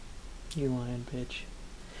You lying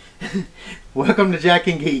bitch. Welcome to Jack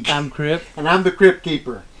and Geek. I'm Crip. And I'm the Crypt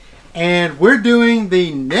Keeper. And we're doing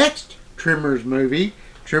the next Tremors movie,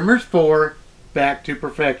 Tremors 4, Back to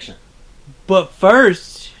Perfection. But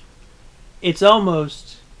first, it's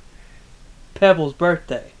almost Pebble's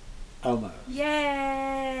birthday. Almost.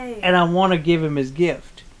 Yay! And I want to give him his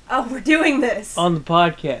gift. Oh, we're doing this. On the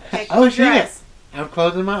podcast. Okay, Oh, shit. eyes. I'm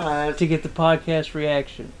closing my eyes. To get the podcast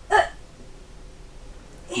reaction.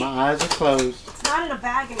 My eyes are closed. It's not in a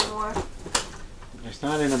bag anymore. It's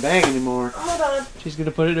not in a bag anymore. Hold on. She's going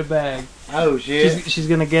to put it in a bag. Oh, shit. She's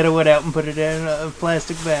going to ghetto it out and put it in a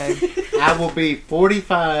plastic bag. I will be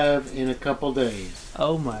 45 in a couple days.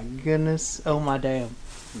 Oh my goodness. Oh my damn.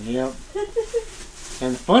 Yep.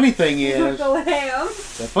 And the funny thing is, Go ham.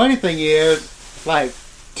 like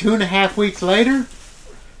 2.5 weeks later,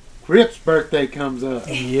 Crip's birthday comes up.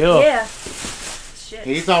 Yeah. Shit.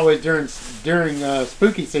 He's always during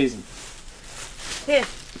spooky season. Here,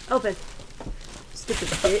 open. Stupid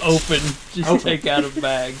bitch. Open. Just Open. take out a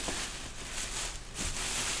bag.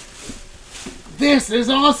 This is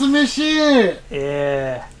awesome as shit!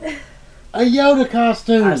 Yeah. A Yoda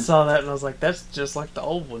costume! I saw that and I was like, that's just like the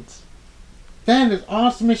old ones. That is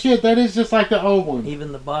awesome as shit. That is just like the old one.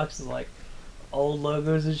 Even the box is like old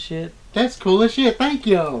logos and shit. That's cool as shit. Thank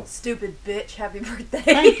y'all. Stupid bitch. Happy birthday.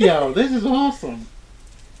 Thank y'all. This is awesome.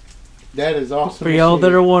 That is awesome. For as y'all shit.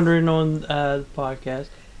 that are wondering on the podcast,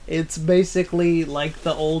 it's basically like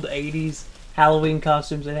the old 80s Halloween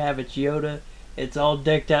costumes they have. It's Yoda. It's all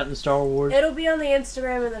decked out in Star Wars. It'll be on the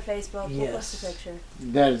Instagram and the Facebook. We'll Yes. post a picture.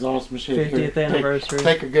 That is awesome as shit. 50th anniversary.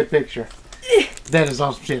 Take a good picture. That is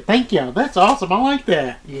awesome shit. Thank y'all. That's awesome. I like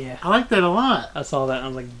that. Yeah. I like that a lot. I saw that and I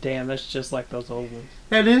was like, damn, that's just like those old ones.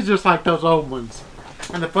 That is just like those old ones.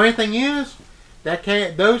 And the funny thing is,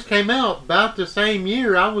 those came out about the same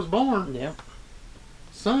year I was born. Yep.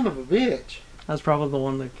 Son of a bitch. That's probably the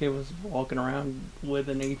one the kid was walking around with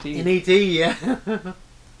an ET. In E.T., yeah.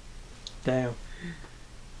 Damn.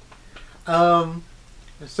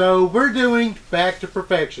 So we're doing Back to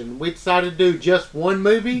Perfection. We decided to do just one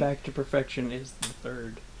movie. Back to Perfection is the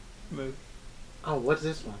third movie. Oh, what's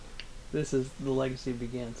this one? This is The Legacy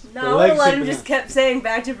Begins. No, The I would legacy let him begins. just kept saying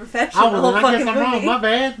Back to Perfection Oh, the well, whole then I fucking guess I'm movie.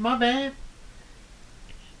 wrong. My bad.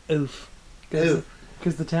 Oof. Oof.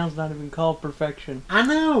 Because the town's not even called Perfection. I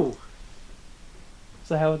know.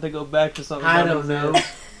 So how would they go back to something? I that don't was know. it?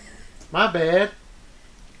 My bad.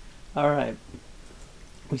 Alright.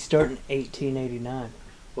 We start in 1889.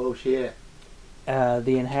 Oh, shit.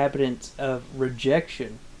 The inhabitants of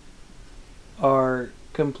Rejection are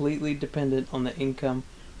completely dependent on the income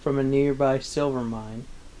from a nearby silver mine.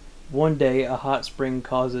 One day, a hot spring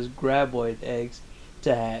causes graboid eggs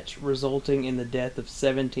to hatch, resulting in the death of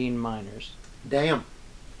 17 miners. Damn.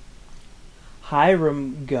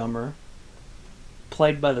 Hiram Gummer,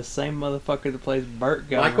 played by the same motherfucker that plays Burt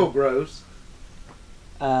Gummer, Michael Gross.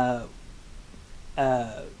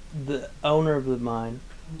 the owner of the mine,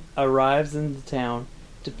 arrives in the town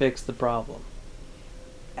to fix the problem.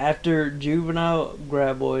 After juvenile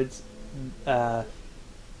graboids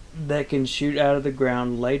that can shoot out of the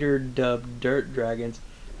ground, later dubbed dirt dragons,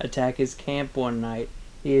 attack his camp one night,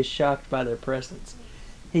 he is shocked by their presence.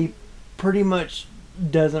 He pretty much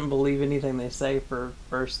doesn't believe anything they say for the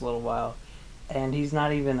first little while, and he's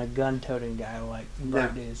not even a gun-toting guy like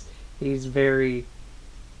Bert is. He's very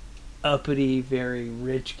uppity, very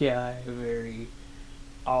rich guy, very,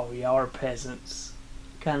 oh, y'all are peasants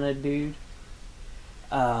kind of dude.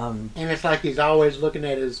 And it's like he's always looking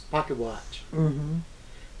at his pocket watch,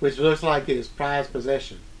 which looks like his prized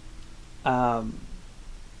possession.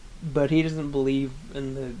 But he doesn't believe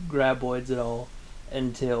in the graboids at all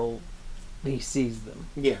until he sees them.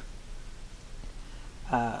 Yeah.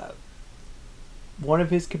 One of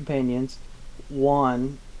his companions,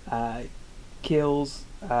 Juan, kills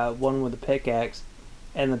one with a pickaxe,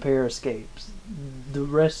 and the pair escapes.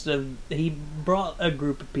 He brought a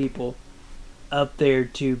group of people up there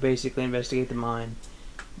to basically investigate the mine.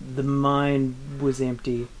 The mine was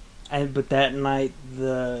empty, but that night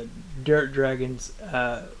the dirt dragons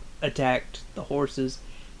attacked the horses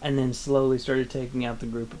and then slowly started taking out the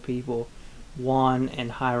group of people. Juan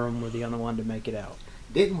and Hiram were the only one to make it out.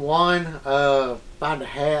 Didn't Juan find a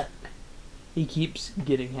hat? He keeps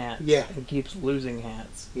getting hats. Yeah. And keeps losing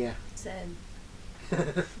hats. Yeah. Sad.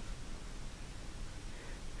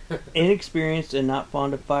 Inexperienced and not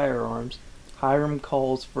fond of firearms, Hiram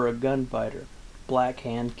calls for a gunfighter, Black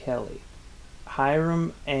Hand Kelly.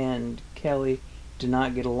 Hiram and Kelly do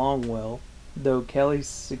not get along well, though Kelly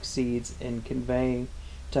succeeds in conveying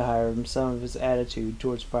to Hiram some of his attitude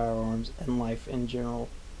towards firearms and life in general.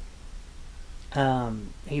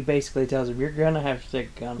 He basically tells him, "You're gonna have to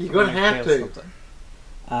take a gun. You're if we're gonna have kill to." something."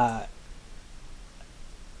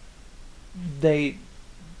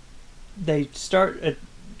 They start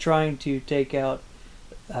trying to take out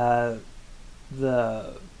the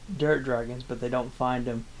dirt dragons, but they don't find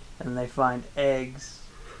them, and they find eggs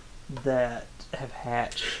that have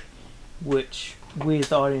hatched, which we as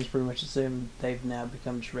the audience pretty much assume they've now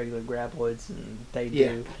become just regular graboids, and they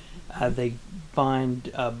do. They find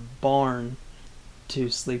a barn to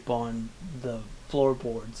sleep on the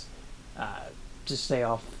floorboards to stay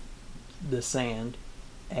off the sand,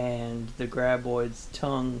 and the graboid's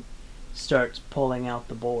tongue starts pulling out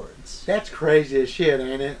the boards. That's crazy as shit,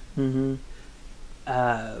 ain't it? Mm-hmm.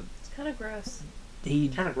 It's kind of gross.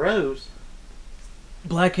 Kind of gross.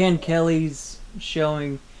 Blackhand Kelly's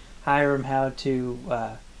showing Hiram how to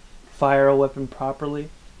fire a weapon properly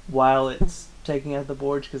while it's taking out the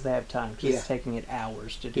boards, because they have time, because it's taking it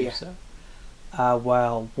hours to do so.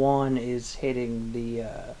 While Juan is hitting the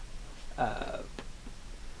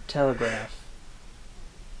telegraph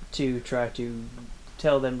to try to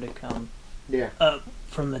tell them to come up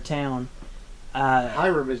from the town.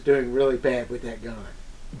 Hiram is doing really bad with that gun.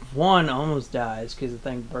 Juan almost dies because the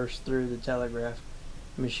thing bursts through the telegraph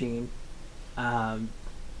machine.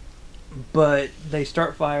 But they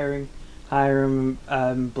start firing Hiram,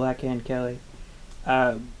 Blackhand Kelly.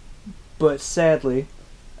 But sadly,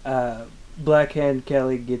 Blackhand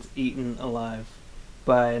Kelly gets eaten alive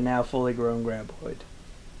by a now fully grown graboid,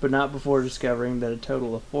 but not before discovering that a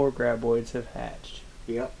total of 4 graboids have hatched.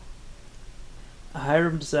 Yep.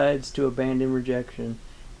 Hiram decides to abandon rejection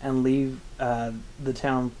and leave the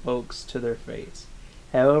town folks to their fates.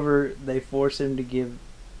 However, they force him to give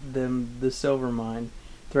them the silver mine,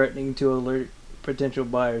 threatening to alert potential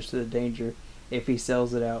buyers to the danger if he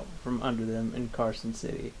sells it out from under them in Carson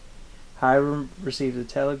City. Hiram receives a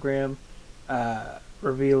telegram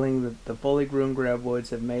revealing that the fully grown graboids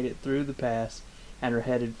have made it through the pass and are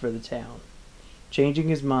headed for the town. Changing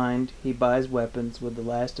his mind, he buys weapons with the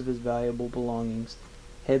last of his valuable belongings,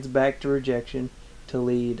 heads back to rejection to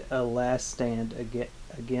lead a last stand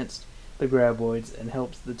against the graboids, and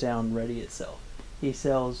helps the town ready itself. He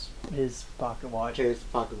sells his pocket watch.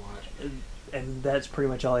 And that's pretty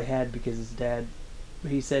much all he had, because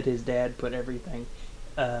he said his dad put everything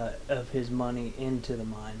of his money into the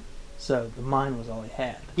mine. So the mine was all he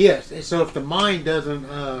had. Yes, so if the mine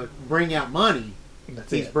doesn't bring out money,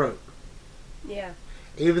 he's broke. Yeah.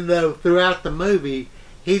 Even though throughout the movie,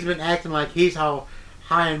 he's been acting like he's all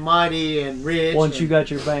high and mighty and rich. Once you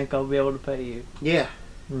got your bank, I'll be able to pay you. Yeah.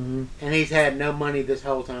 Mm-hmm. And he's had no money this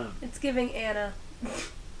whole time. It's giving Anna.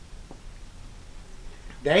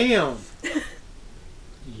 Damn.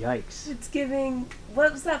 Yikes. It's giving...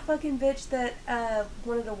 What was that fucking bitch that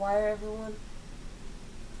wanted to wire everyone?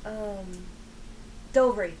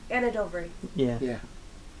 Dovry. Anna Dovry. Yeah. Yeah.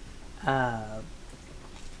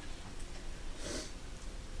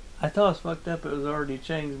 I thought it was fucked up. It was already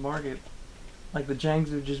Chang's market. Like, the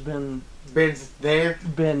Changs have just been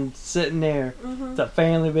sitting there. Mm-hmm. It's a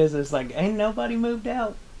family business. Like, ain't nobody moved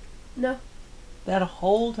out. No. That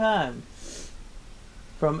whole time.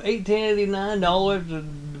 From 1889 all the way up to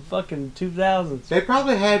the fucking 2000s. They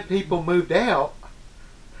probably had people moved out.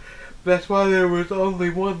 That's why there was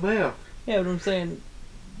only one left. Yeah, but I'm saying,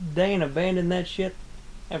 they ain't abandoned that shit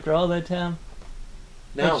after all that time.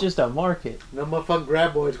 No. It's just a market. No motherfucking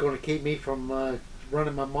graboid's going to keep me from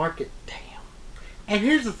running my market. Damn. And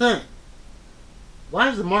here's the thing. Why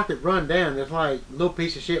does the market run down? It's like a little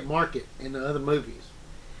piece of shit market in the other movies.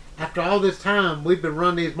 After all this time we've been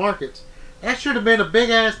running these markets, that should have been a big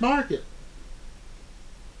ass market.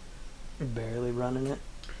 Barely running it.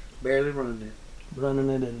 Barely running it. Running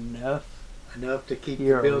it enough. Enough to keep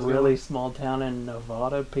You're the bills a really going. small town in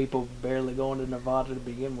Nevada. People barely going to Nevada to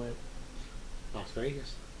begin with. Las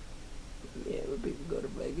Vegas. Yeah, but people go to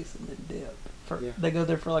Vegas and then dip. Yeah. They go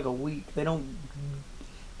there for like a week. They don't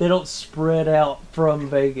spread out from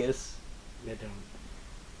Vegas. They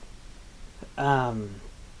don't.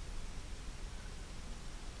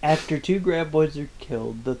 After 2 graboids are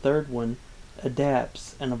killed, the third one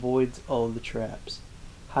adapts and avoids all of the traps.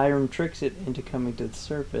 Hiram tricks it into coming to the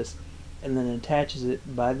surface and then attaches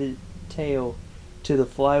it by the tail to the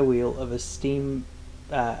flywheel of a steam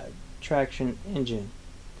traction engine.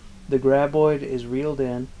 The graboid is reeled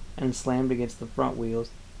in and slammed against the front wheels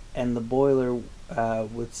and the boiler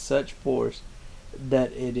with such force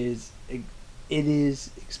that it is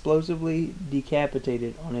explosively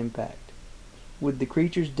decapitated on impact. With the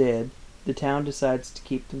creatures dead, the town decides to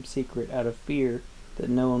keep them secret out of fear that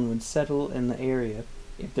no one would settle in the area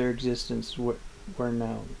if their existence were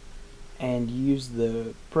known. and use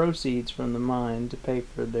the proceeds from the mine to pay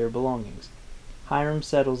for their belongings. Hiram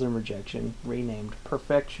settles in rejection, renamed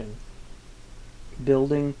Perfection,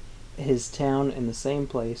 building his town in the same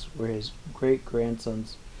place where his great-grandson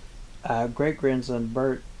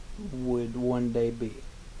Bert would one day be.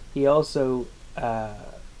 He also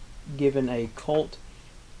given a Colt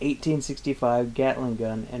 1865 Gatling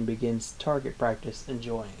gun and begins target practice,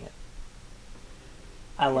 enjoying it.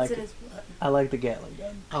 I like It's in his blood. I like the Gatling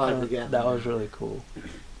gun. I like the Gatling That gun. was really cool.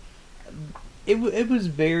 It was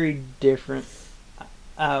very different.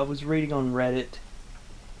 I was reading on Reddit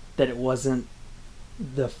that it wasn't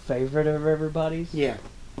the favorite of everybody's. Yeah,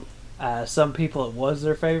 Some people it was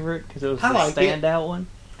their favorite because it was I the like it. standout one.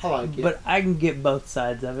 I like it. But I can get both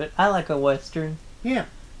sides of it. I like a western. Yeah,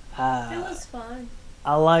 It was fun.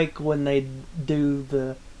 I like when they do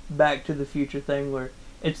the Back to the Future thing where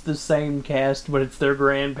it's the same cast but it's their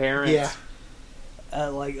grandparents. yeah.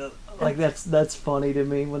 Like that's funny to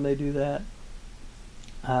me when they do that.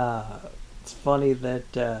 It's funny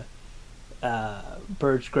that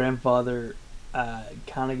Bert's grandfather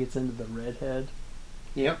kind of gets into the redhead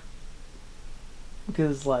Yep.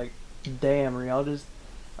 because like, damn,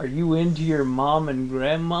 are you into your mom and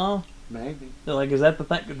grandma? Maybe. They're like, is that the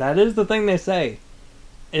thing? That is the thing they say,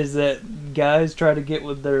 is that guys try to get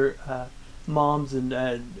with their moms and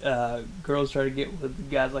girls try to get with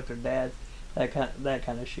guys like their dads. That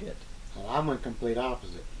kind of shit. Well, I'm a complete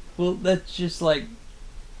opposite. Well, that's just like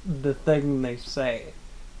the thing they say.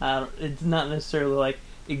 It's not necessarily like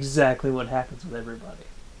exactly what happens with everybody.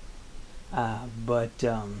 But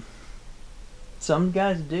some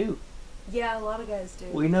guys do. Yeah, a lot of guys do.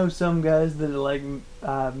 We know some guys that are like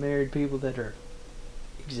married people that are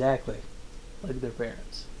exactly like their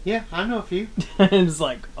parents. Yeah, I know a few. And it's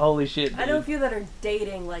like, holy shit, dude. I know a few that are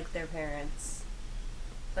dating like their parents.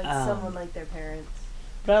 Like someone like their parents.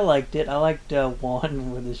 But I liked it. I liked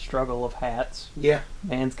one with his struggle of hats. Yeah,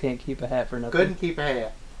 Mans can't keep a hat for nothing. couldn't keep a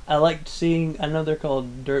hat. I liked seeing, I know they're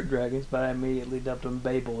called Dirt Dragons, but I immediately dubbed them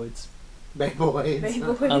Bayboys. Bay boys. Bay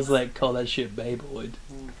boys. I was like, call that shit Bayboyd.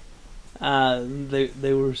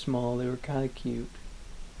 They were small. They were kind of cute.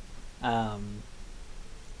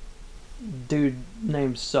 Dude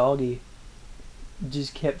named Soggy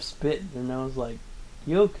just kept spitting, and I was like,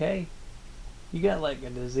 "You okay? You got like a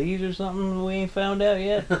disease or something we ain't found out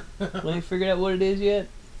yet? We ain't figured out what it is yet."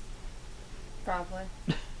 Probably.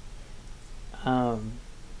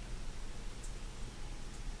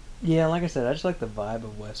 Yeah, like I said, I just like the vibe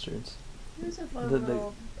of westerns. It was a fun The-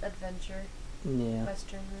 little adventure Yeah,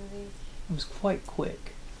 western movie. it was quite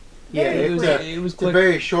quick. Yeah, Very it was quick. It was it's a quick.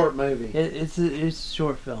 very short movie. It's a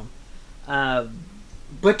short film.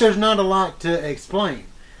 But there's not a lot to explain.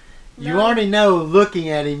 You No. already know, looking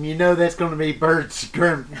at him, you know that's going to be Bert's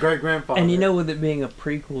great-grandfather. And you know, with it being a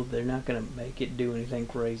prequel, they're not going to make it do anything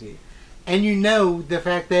crazy. And you know the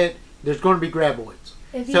fact that there's going to be graboids.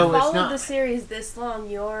 If you So it's followed not- the series this long,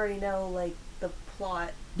 you already know like the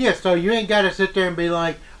plot. Yeah, so you ain't got to sit there and be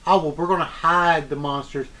like, oh, well, we're going to hide the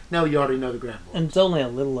monsters. No, you already know the graboids. And it's only a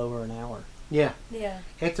little over an hour. Yeah, Yeah.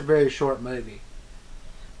 it's a very short movie.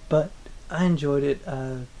 But I enjoyed it.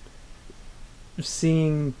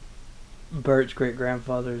 Seeing Bert's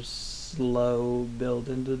great-grandfather's slow build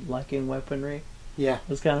into liking weaponry Yeah,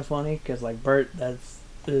 was kind of funny, because like Bert, that's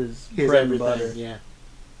his his bread and everything. butter. Yeah,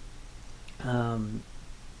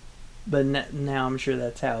 But now I'm sure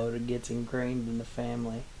that's how it gets ingrained in the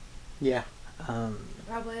family. yeah.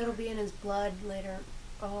 Probably it'll be in his blood later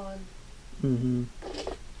on. Mm-hmm.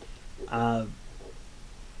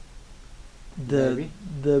 Maybe.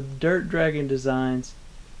 The Dirt Dragon designs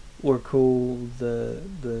were cool. The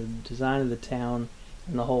design of the town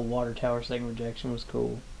and the whole water tower saying rejection was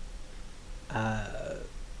cool.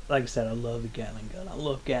 Like I said, I love the Gatling gun. I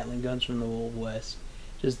love Gatling guns from the Old West.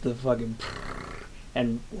 Just the fucking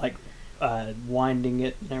and like winding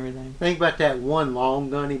it and everything. Think about that one long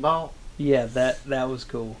gun he bought. Yeah, that was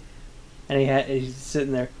cool. And he's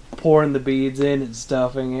sitting there pouring the beads in and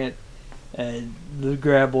stuffing it, and the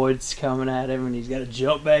graboid's coming at him, and he's got to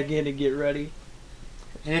jump back in and get ready.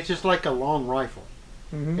 And it's just like a long rifle.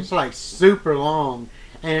 Mm-hmm. It's like super long.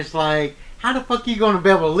 And it's like, how the fuck are you going to be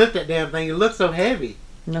able to lift that damn thing? It looks so heavy.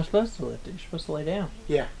 You're not supposed to lift it. You're supposed to lay down.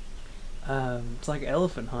 Yeah. It's like an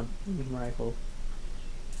elephant hunting rifle,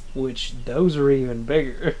 which those are even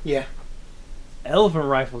bigger. Yeah. Elephant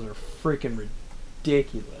rifles are freaking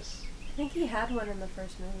ridiculous. I think he had one in the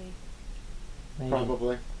first movie. Maybe.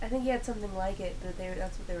 Probably. I think he had something like it, but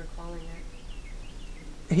that's what they were calling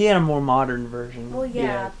it. He had a more modern version. Well,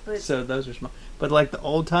 yeah, but So those are small. But like the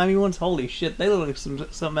old timey ones, holy shit, they look like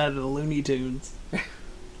something out of the Looney Tunes. I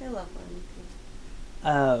love Looney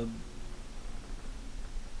Tunes.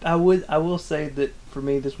 I will say that for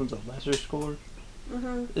me, this one's a lesser score.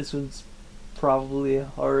 Mm-hmm. This one's probably a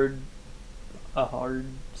hard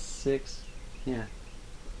 6 Yeah.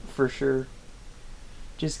 for sure.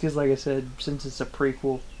 Just because, like I said, since it's a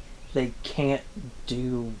prequel, they can't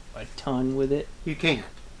do a ton with it. You can't.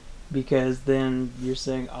 Because then you're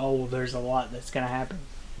saying, oh, well, there's a lot that's going to happen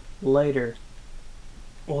later.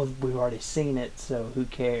 Well, we've already seen it, so who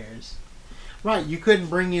cares? Right, you couldn't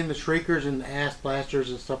bring in the Shriekers and the Ass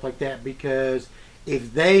Blasters and stuff like that because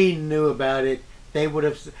if they knew about it, they would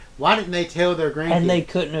have... Why didn't they tell their grandkids? And they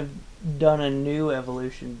couldn't have done a new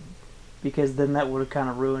evolution because then that would have kind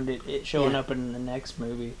of ruined it showing up in the next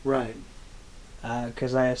movie. Right.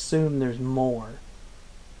 Because I assume there's more.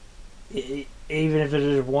 Even if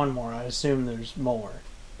there's one more, I assume there's more.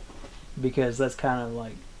 Because that's kind of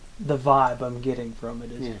like the vibe I'm getting from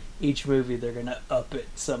it. Is each movie they're going to up it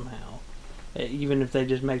somehow. Even if they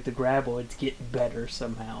just make the graboids get better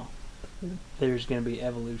somehow, there's going to be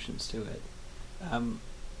evolutions to it.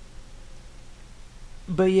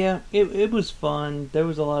 But yeah, it was fun. There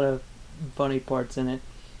was a lot of funny parts in it.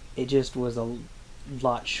 It just was a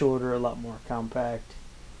lot shorter, a lot more compact.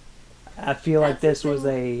 I feel like this was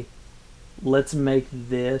a let's make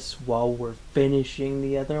this while we're finishing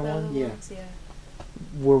the other one. Yeah.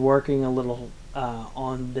 We're working a little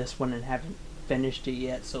on this one and haven't finished it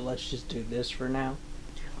yet, so let's just do this for now.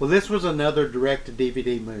 Well, this was another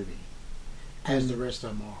direct-to-DVD movie, as the rest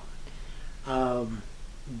of them are.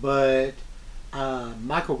 But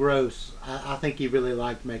Michael Gross, I think he really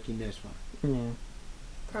liked making this one. Yeah.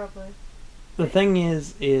 Probably. The thing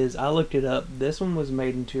is I looked it up. This one was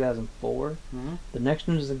made in 2004. Mm-hmm. The next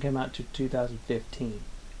one doesn't come out to 2015.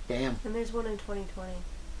 Damn. And there's one in 2020.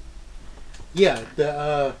 Yeah,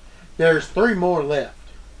 there's 3 more left.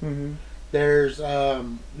 Mm-hmm. There's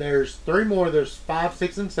 3 more. There's 5,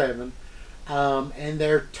 6, and 7, and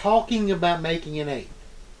they're talking about making an 8th.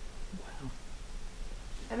 Wow.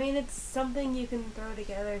 I mean, it's something you can throw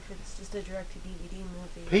together if it's just a direct-to-DVD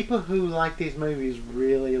movie. People who like these movies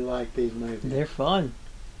really like these movies. They're fun.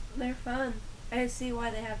 They're fun. I see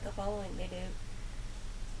why they have the following they do.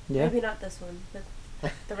 Yeah. Maybe not this one, but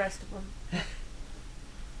the rest of them.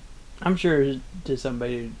 I'm sure to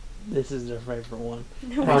somebody this is their favorite one.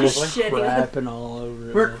 We're just shitting. Crapping all over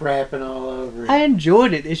it. We're crapping all over it. I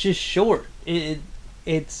enjoyed it. It's just short.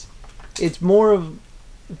 It's more of...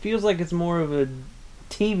 It feels like it's more of a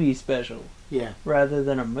TV special. Yeah. Rather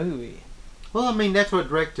than a movie. Well, I mean, that's what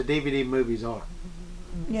direct-to-DVD movies are.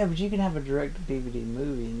 Yeah, but you can have a direct-to-DVD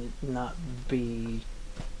movie and it not be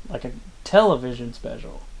like a television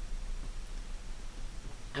special.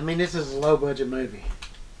 I mean, this is a low-budget movie.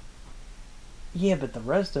 Yeah, but the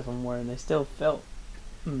rest of them were, and they still felt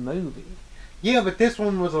movie. Yeah, but this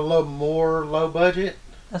one was a little more low-budget.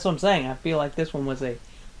 That's what I'm saying. I feel like this one was a,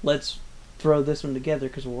 let's throw this one together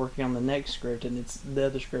because we're working on the next script, and the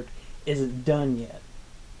other script isn't done yet.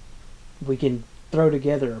 We can throw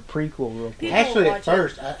together a prequel real quick. Actually, at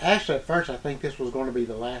first, I think this was going to be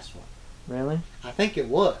the last one. Really? I think it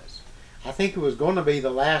was. I think it was going to be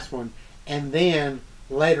the last one, and then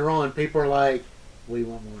later on, people are like, "We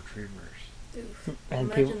want more Tremors." Oof.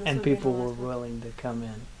 And people were willing to come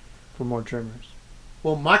in for more Tremors.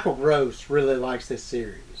 Well, Michael Gross really likes this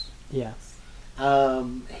series. Yeah.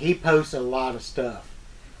 He posts a lot of stuff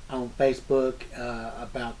on Facebook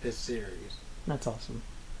about this series. That's awesome.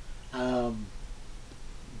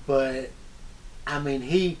 But I mean,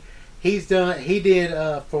 he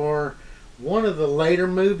did for one of the later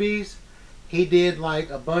movies. He did like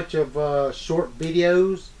a bunch of short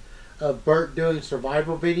videos of Bert doing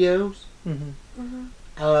survival videos. Mm-hmm.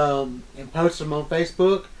 And posted them on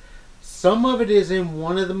Facebook. Some of it is in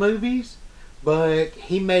one of the movies, but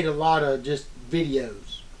he made a lot of just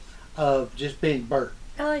videos of just being Bert.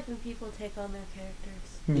 I like when people take on their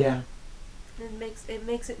characters. Yeah. It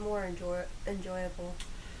makes it more enjoyable.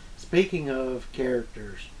 Speaking of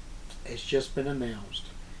characters, it's just been announced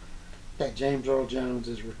that James Earl Jones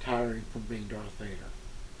is retiring from being Darth Vader.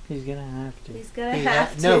 He's gonna have to. He's gonna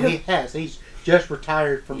have to. No, he has. He's just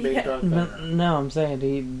retired from being Darth Vader. No, I'm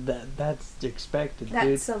saying that's expected.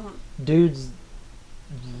 That's Dude's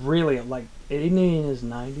really like, isn't he in his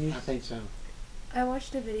 90s? I think so. I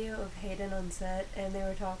watched a video of Hayden on set, and they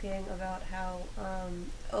were talking about how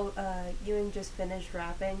Ewing just finished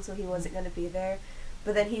rapping, so he wasn't going to be there.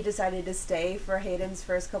 But then he decided to stay for Hayden's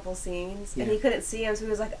first couple scenes, and he couldn't see him, so he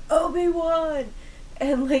was like, Obi-Wan!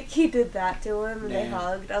 And like he did that to him, and they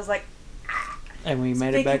hugged. I was like, ah. And we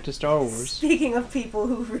made it back to Star Wars. Speaking of people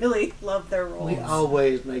who really love their roles. We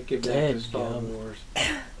always make it back to Star Wars.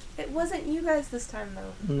 It wasn't you guys this time,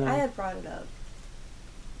 though. No. I had brought it up.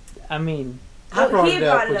 I mean, I brought he it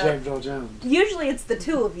up brought with it up. James Earl Jones. Usually it's the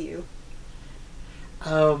two of you.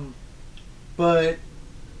 But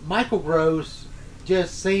Michael Gross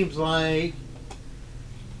just seems like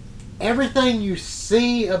everything you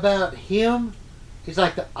see about him is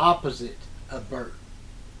like the opposite of Bert.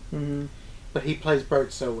 Mm-hmm. But he plays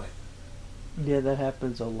Bert so well. Yeah, that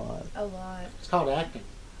happens a lot. A lot. It's called acting.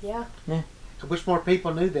 Yeah. I wish more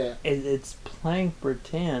people knew that. It's playing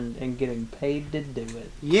pretend and getting paid to do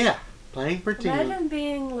it. Yeah, playing pretend. Imagine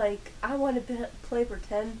being like, I want to play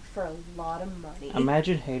pretend for a lot of money.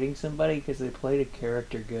 Imagine hating somebody because they played a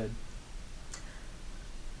character good.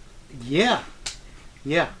 Yeah.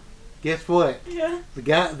 Guess what? Yeah.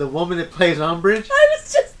 The woman that plays Umbridge, I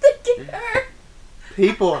was just thinking her.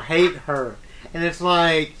 people hate her. And it's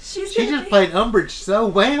like, She she just played Umbridge so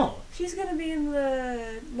well. She's gonna be in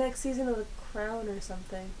the next season of The Crown or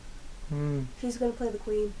something. She's gonna play the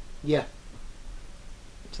Queen. Yeah.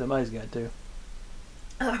 Somebody's got to.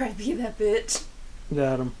 R.I.P. that bitch.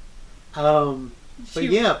 Got him. But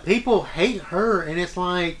yeah, people hate her, and it's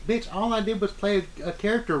like, bitch, all I did was play a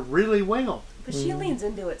character really well. But she leans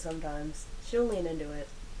into it sometimes. She'll lean into it.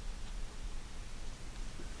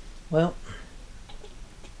 Well,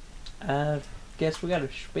 I guess we got to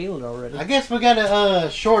spiel it already. I guess we got a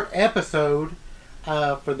short episode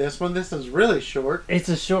for this one. This is really short. It's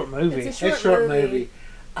a short movie. It's a It's a short movie.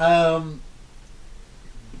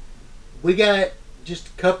 We got just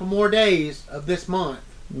a couple more days of this month.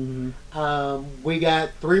 Mm-hmm. We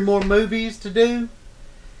got 3 more movies to do,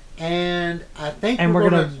 and I think we're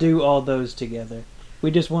gonna do all those together.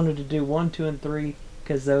 We just wanted to do 1, 2, and 3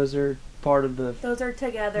 because those are part of the Those are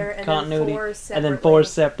together, and continuity, then 4 separately. and then 4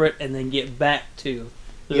 separate, and then get back to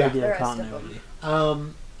the Yeah. regular The rest of continuity.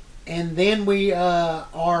 And then we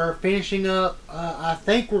are finishing up. I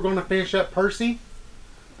think we're going to finish up Percy.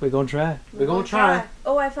 We're gonna try. We're gonna try.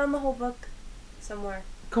 Oh, I found the whole book somewhere.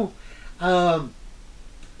 Cool.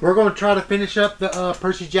 We're going to try to finish up the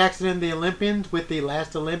Percy Jackson and the Olympians with the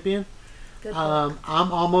Last Olympian. Good book.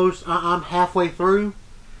 I'm halfway through.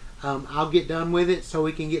 I'll get done with it so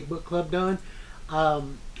we can get book club done.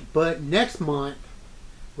 But next month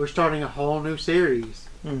we're starting a whole new series.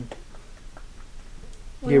 We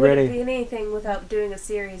You wouldn't ready? be anything without doing a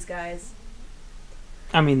series, guys.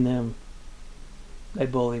 I mean them. They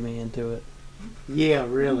bully me into it. Yeah,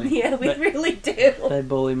 really. Yeah, we But- really do. They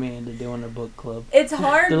bully me into doing a book club. It's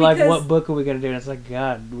hard They're because like, "What book are we gonna do?" And it's like,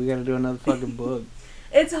 "God, we gotta do another fucking book."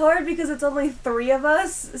 it's hard because it's only 3 of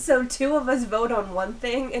us, so 2 of us vote on one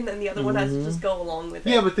thing, and then the other one has to just go along with it.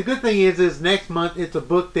 Yeah, but the good thing is next month it's a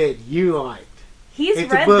book that you liked. He's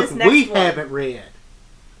It's read a book this next we one. haven't read.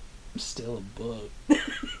 Still a book.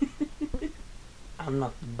 I'm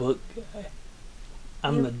not the book guy.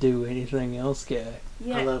 I'm the do anything else guy.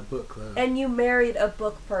 Yeah, I love book club. and you married a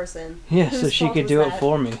book person. Yeah, so Whose she fault could was do it that?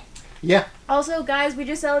 for me. Yeah. Also, guys, we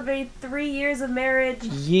just celebrated 3 years of marriage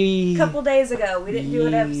Yee. a couple days ago. We didn't do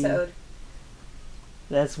an Yee. episode.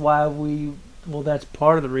 That's why that's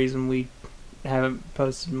part of the reason we haven't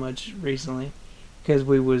posted much recently. Because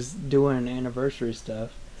we was doing anniversary stuff.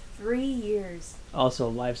 3 years. Also,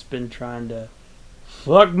 life's been trying to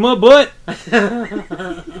fuck my butt.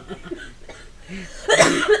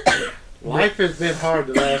 Life has been hard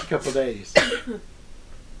the last couple days.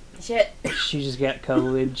 Shit. She just got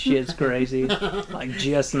COVID. Shit's crazy. Like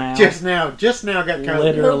just now. Just now got COVID.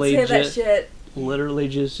 Literally Don't say that just- shit. Literally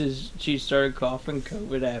just as she started coughing,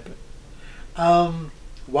 COVID happened.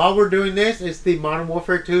 While we're doing this, it's the Modern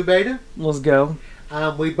Warfare 2 beta. Let's go.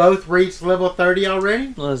 We both reached level 30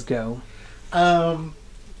 already. Let's go. I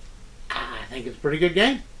think it's a pretty good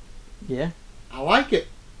game. Yeah. I like it.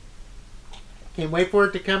 Can't wait for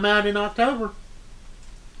it to come out in October.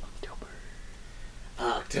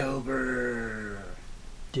 October.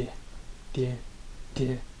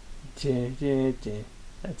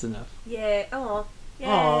 That's enough. Yeah. Aw. Yay.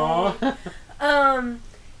 Aww.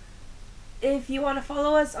 If you want to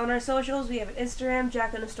follow us on our socials, we have an Instagram,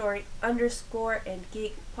 _and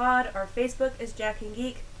Geek Pod. Our Facebook is Jack and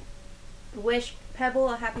Geek. Wish Pebble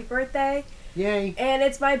a happy birthday. Yay. And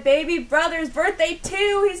it's my baby brother's birthday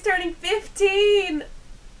too. He's turning 15.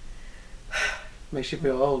 Makes you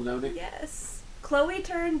feel old, don't it? Yes. Chloe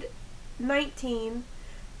turned 19.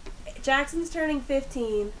 Jackson's turning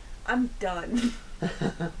 15. I'm done.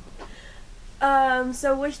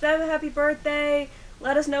 So wish them a happy birthday.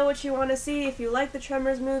 Let us know what you want to see. If you like the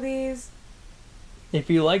Tremors movies. If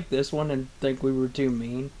you like this one and think we were too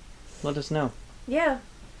mean, let us know. Yeah.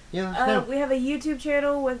 Yeah, let's know. We have a YouTube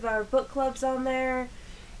channel with our book clubs on there. And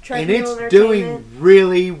Treadmill it's doing Entertainment.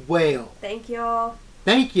 really well. Thank y'all.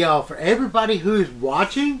 Thank y'all for everybody who's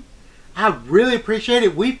watching. I really appreciate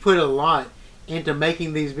it. We put a lot into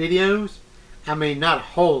making these videos. I mean, not a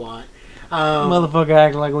whole lot. Motherfucker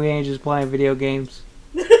acting like we ain't just playing video games.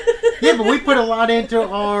 Yeah, but we put a lot into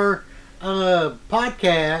our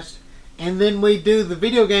podcast, and then we do the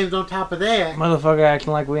video games on top of that. Motherfucker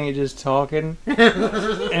acting like we ain't just talking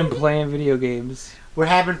and playing video games. We're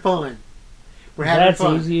having fun. We're having That's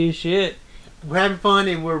fun. easy as shit. We're having fun,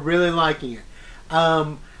 and we're really liking it.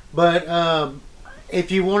 But if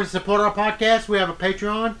you want to support our podcast, we have a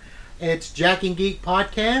Patreon. It's Jack and Geek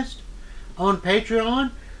Podcast on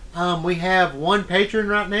Patreon. We have one patron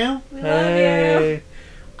right now. We love you.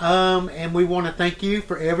 And we want to thank you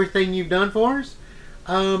for everything you've done for us.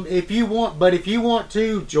 If you want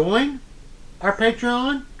to join our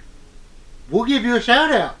Patreon, we'll give you a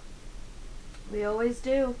shout out. We always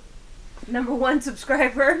do. Number 1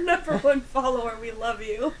 subscriber, number 1 follower. We love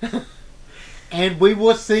you. And we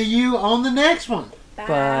will see you on the next one. Bye.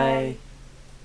 Bye.